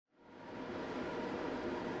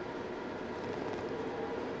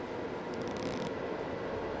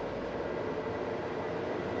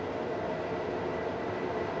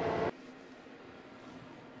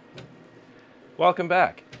Welcome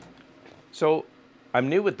back. So I'm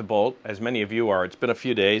new with the Bolt, as many of you are. It's been a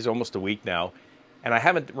few days, almost a week now, and I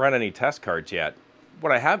haven't run any test cards yet.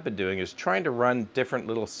 What I have been doing is trying to run different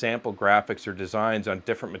little sample graphics or designs on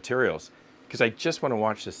different materials because I just want to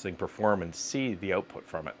watch this thing perform and see the output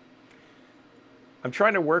from it. I'm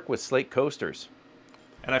trying to work with slate coasters,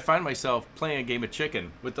 and I find myself playing a game of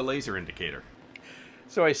chicken with the laser indicator.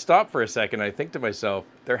 So I stop for a second and I think to myself,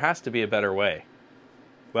 there has to be a better way.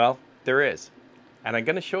 Well, there is. And I'm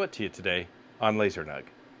going to show it to you today on LaserNug.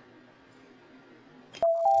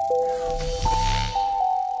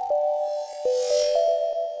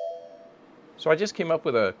 So I just came up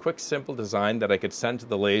with a quick, simple design that I could send to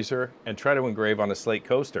the laser and try to engrave on a slate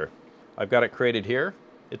coaster. I've got it created here.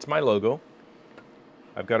 It's my logo.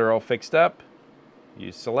 I've got her all fixed up.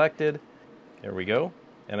 Use selected. There we go.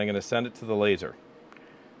 And I'm going to send it to the laser.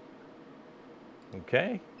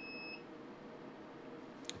 Okay.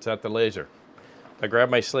 It's at the laser. I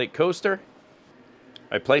grab my slate coaster,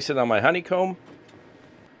 I place it on my honeycomb,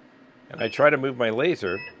 and I try to move my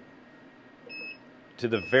laser to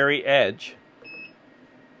the very edge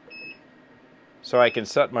so I can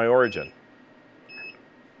set my origin.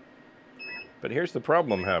 But here's the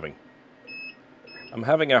problem I'm having. I'm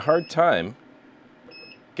having a hard time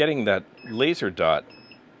getting that laser dot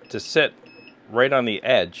to sit right on the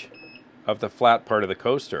edge of the flat part of the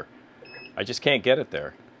coaster. I just can't get it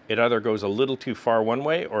there. It either goes a little too far one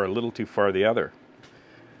way or a little too far the other.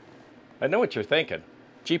 I know what you're thinking.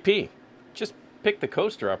 GP, just pick the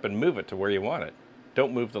coaster up and move it to where you want it.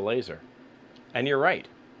 Don't move the laser. And you're right.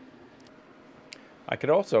 I could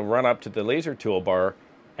also run up to the laser toolbar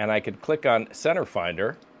and I could click on Center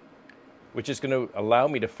Finder, which is going to allow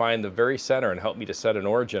me to find the very center and help me to set an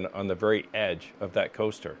origin on the very edge of that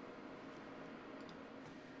coaster.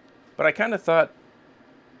 But I kind of thought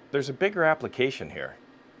there's a bigger application here.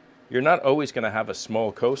 You're not always going to have a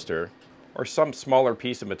small coaster or some smaller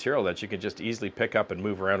piece of material that you can just easily pick up and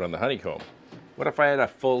move around on the honeycomb. What if I had a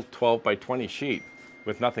full 12 by 20 sheet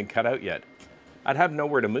with nothing cut out yet? I'd have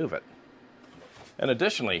nowhere to move it. And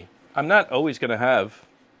additionally, I'm not always going to have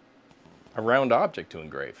a round object to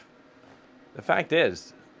engrave. The fact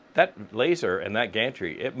is, that laser and that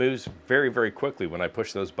gantry, it moves very, very quickly when I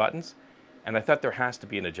push those buttons, and I thought there has to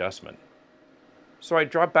be an adjustment. So I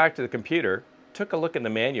dropped back to the computer, took a look in the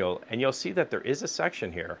manual, and you'll see that there is a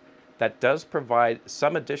section here that does provide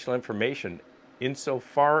some additional information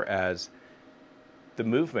insofar as the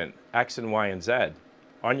movement X and Y and Z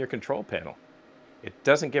on your control panel. It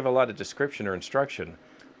doesn't give a lot of description or instruction,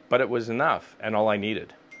 but it was enough and all I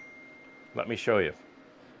needed. Let me show you.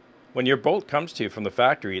 When your Bolt comes to you from the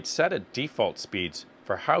factory, it's set at default speeds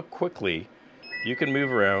for how quickly you can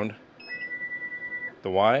move around the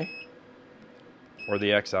Y or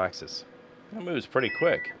the X axis. It moves pretty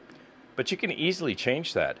quick, but you can easily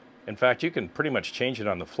change that. In fact, you can pretty much change it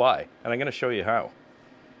on the fly, and I'm going to show you how.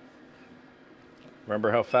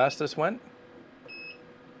 Remember how fast this went?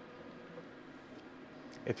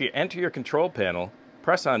 If you enter your control panel,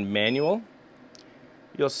 press on Manual,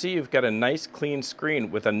 you'll see you've got a nice clean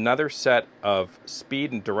screen with another set of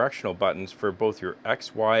speed and directional buttons for both your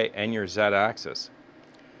X, Y, and your Z axis.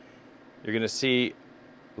 You're going to see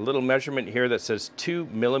a little measurement here that says 2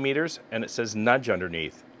 millimeters and it says nudge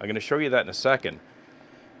underneath. I'm going to show you that in a second.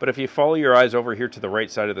 But if you follow your eyes over here to the right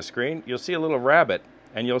side of the screen, you'll see a little rabbit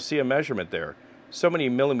and you'll see a measurement there. So many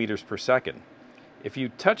millimeters per second. If you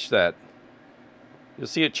touch that, you'll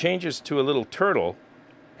see it changes to a little turtle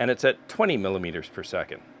and it's at 20 millimeters per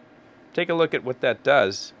second. Take a look at what that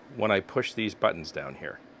does when I push these buttons down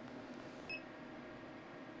here.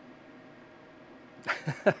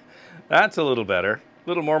 That's a little better. A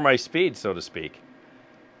little more my speed, so to speak.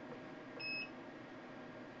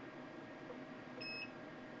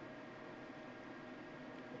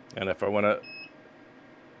 And if I want to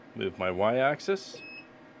move my Y-axis,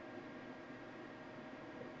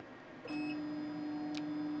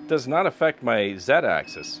 it does not affect my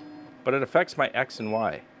Z-axis, but it affects my X and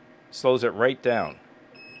Y. Slows it right down.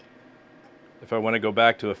 If I want to go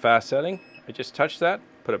back to a fast setting, I just touch that,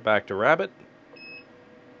 put it back to rabbit.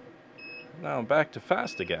 Now I'm back to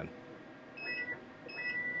fast again.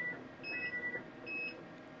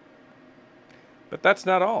 But that's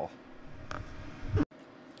not all.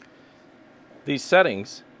 These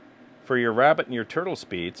settings for your rabbit and your turtle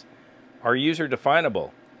speeds are user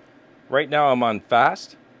definable. Right now I'm on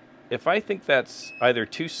fast. If I think that's either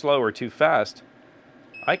too slow or too fast,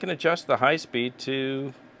 I can adjust the high speed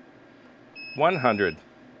to 100.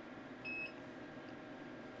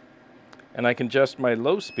 And I can adjust my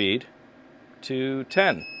low speed to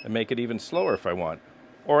 10 and make it even slower if I want.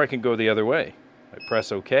 Or I can go the other way. I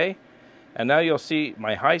press OK, And now you'll see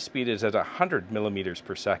my high speed is at 100 millimeters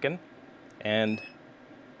per second and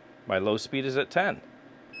my low speed is at 10.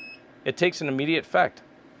 It takes an immediate effect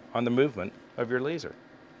on the movement of your laser.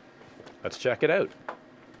 Let's check it out.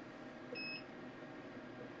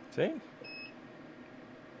 See?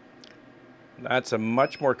 That's a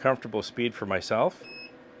much more comfortable speed for myself.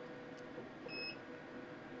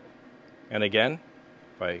 And again,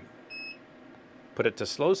 if I put it to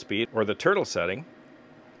slow speed or the turtle setting,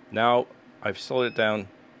 now I've slowed it down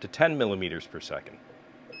to 10 millimeters per second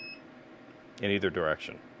in either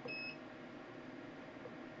direction.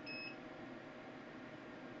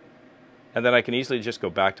 And then I can easily just go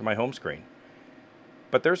back to my home screen.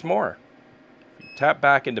 But there's more. If you tap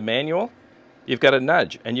back into manual, you've got a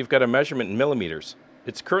nudge and you've got a measurement in millimeters.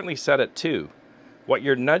 It's currently set at 2. What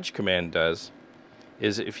your nudge command does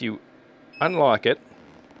is if you unlock it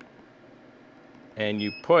and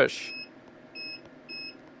you push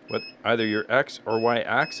with either your X or Y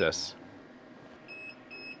axis,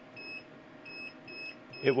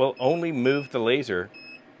 it will only move the laser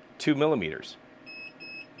 2 millimeters.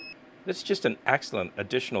 This is just an excellent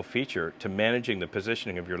additional feature to managing the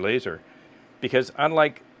positioning of your laser, because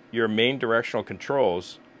unlike your main directional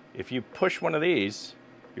controls, if you push one of these,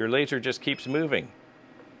 your laser just keeps moving.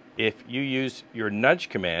 If you use your nudge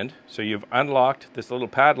command, so you've unlocked this little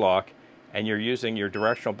padlock and you're using your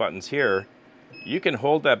directional buttons here, you can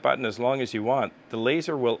hold that button as long as you want. The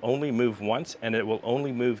laser will only move once and it will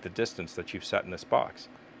only move the distance that you've set in this box.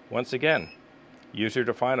 Once again, user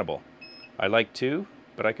definable. I like 2,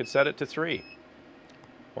 but I could set it to 3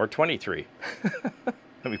 or 23.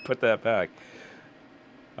 Let me put that back.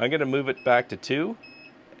 I'm going to move it back to 2,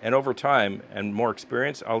 and over time and more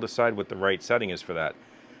experience, I'll decide what the right setting is for that.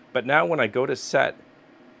 But now when I go to set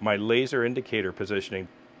my laser indicator positioning,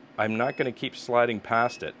 I'm not going to keep sliding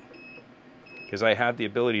past it because I have the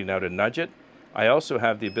ability now to nudge it. I also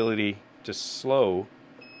have the ability to slow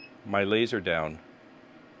my laser down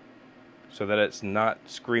so that it's not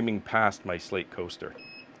screaming past my slate coaster.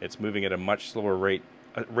 It's moving at a much slower rate,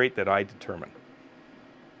 a rate that I determine.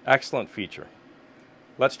 Excellent feature.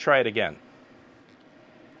 Let's try it again.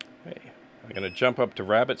 Okay, I'm going to jump up to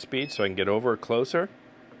rabbit speed so I can get over closer.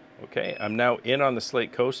 Okay, I'm now in on the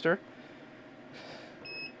slate coaster.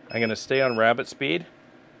 I'm going to stay on rabbit speed.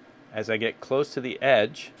 As I get close to the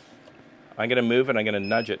edge, I'm going to move and I'm going to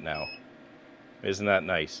nudge it now. Isn't that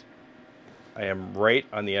nice? I am right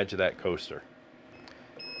on the edge of that coaster.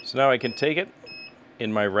 So now I can take it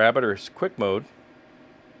in my rabbit or quick mode.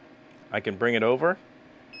 I can bring it over.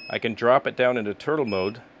 I can drop it down into turtle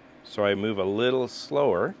mode so I move a little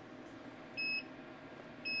slower.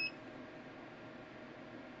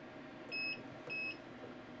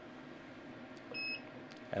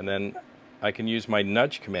 And then I can use my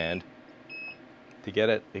nudge command to get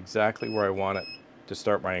it exactly where I want it to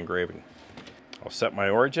start my engraving. I'll set my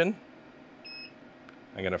origin.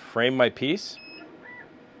 I'm going to frame my piece.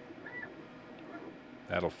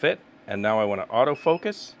 That'll fit. And now I want to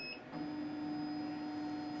autofocus.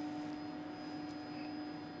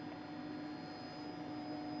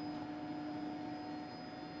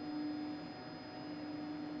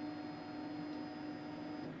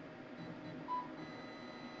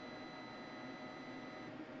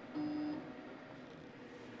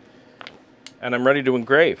 And I'm ready to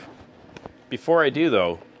engrave. Before I do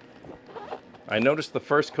though, I noticed the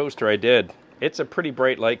first coaster I did, it's a pretty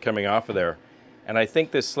bright light coming off of there. And I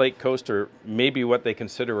think this slate coaster may be what they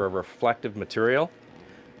consider a reflective material.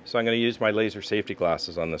 So I'm going to use my laser safety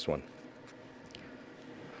glasses on this one.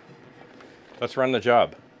 Let's run the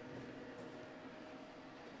job.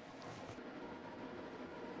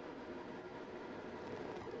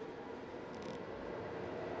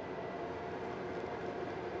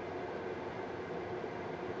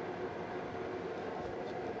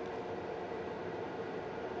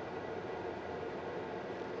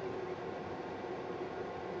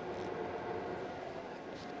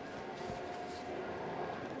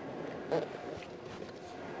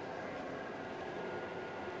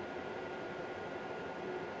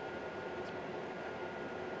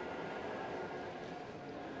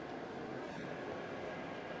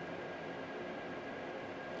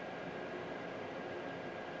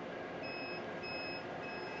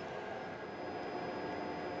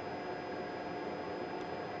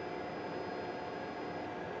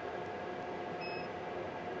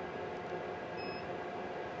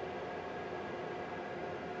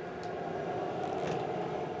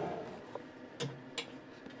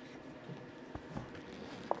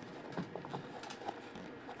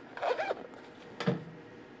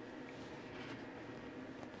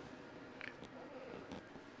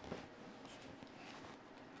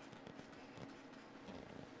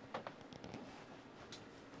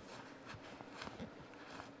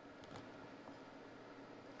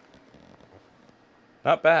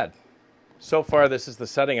 Not bad. So far, this is the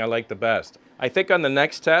setting I like the best. I think on the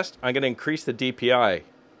next test, I'm going to increase the DPI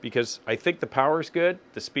because I think the power's good,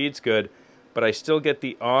 the speed's good, but I still get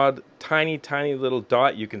the odd, tiny, tiny little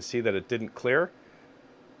dot you can see that it didn't clear.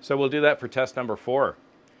 So we'll do that for test number 4.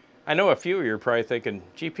 I know a few of you are probably thinking,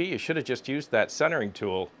 GP, you should have just used that centering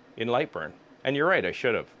tool in Lightburn. And you're right, I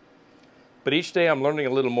should have. But each day I'm learning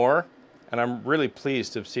a little more, and I'm really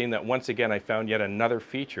pleased to have seen that once again I found yet another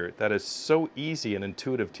feature that is so easy and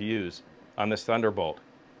intuitive to use on this Thunderbolt.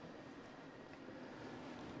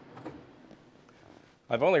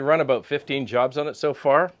 I've only run about 15 jobs on it so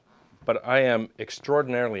far, but I am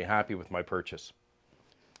extraordinarily happy with my purchase.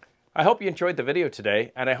 I hope you enjoyed the video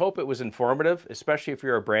today, and I hope it was informative, especially if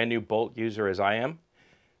you're a brand new Bolt user as I am.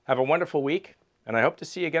 Have a wonderful week, and I hope to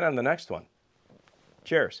see you again on the next one.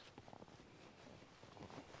 Cheers.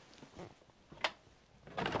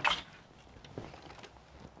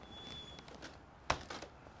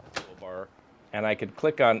 And I could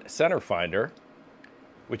click on Center Finder,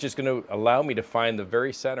 which is going to allow me to find the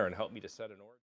very center and help me to set an order.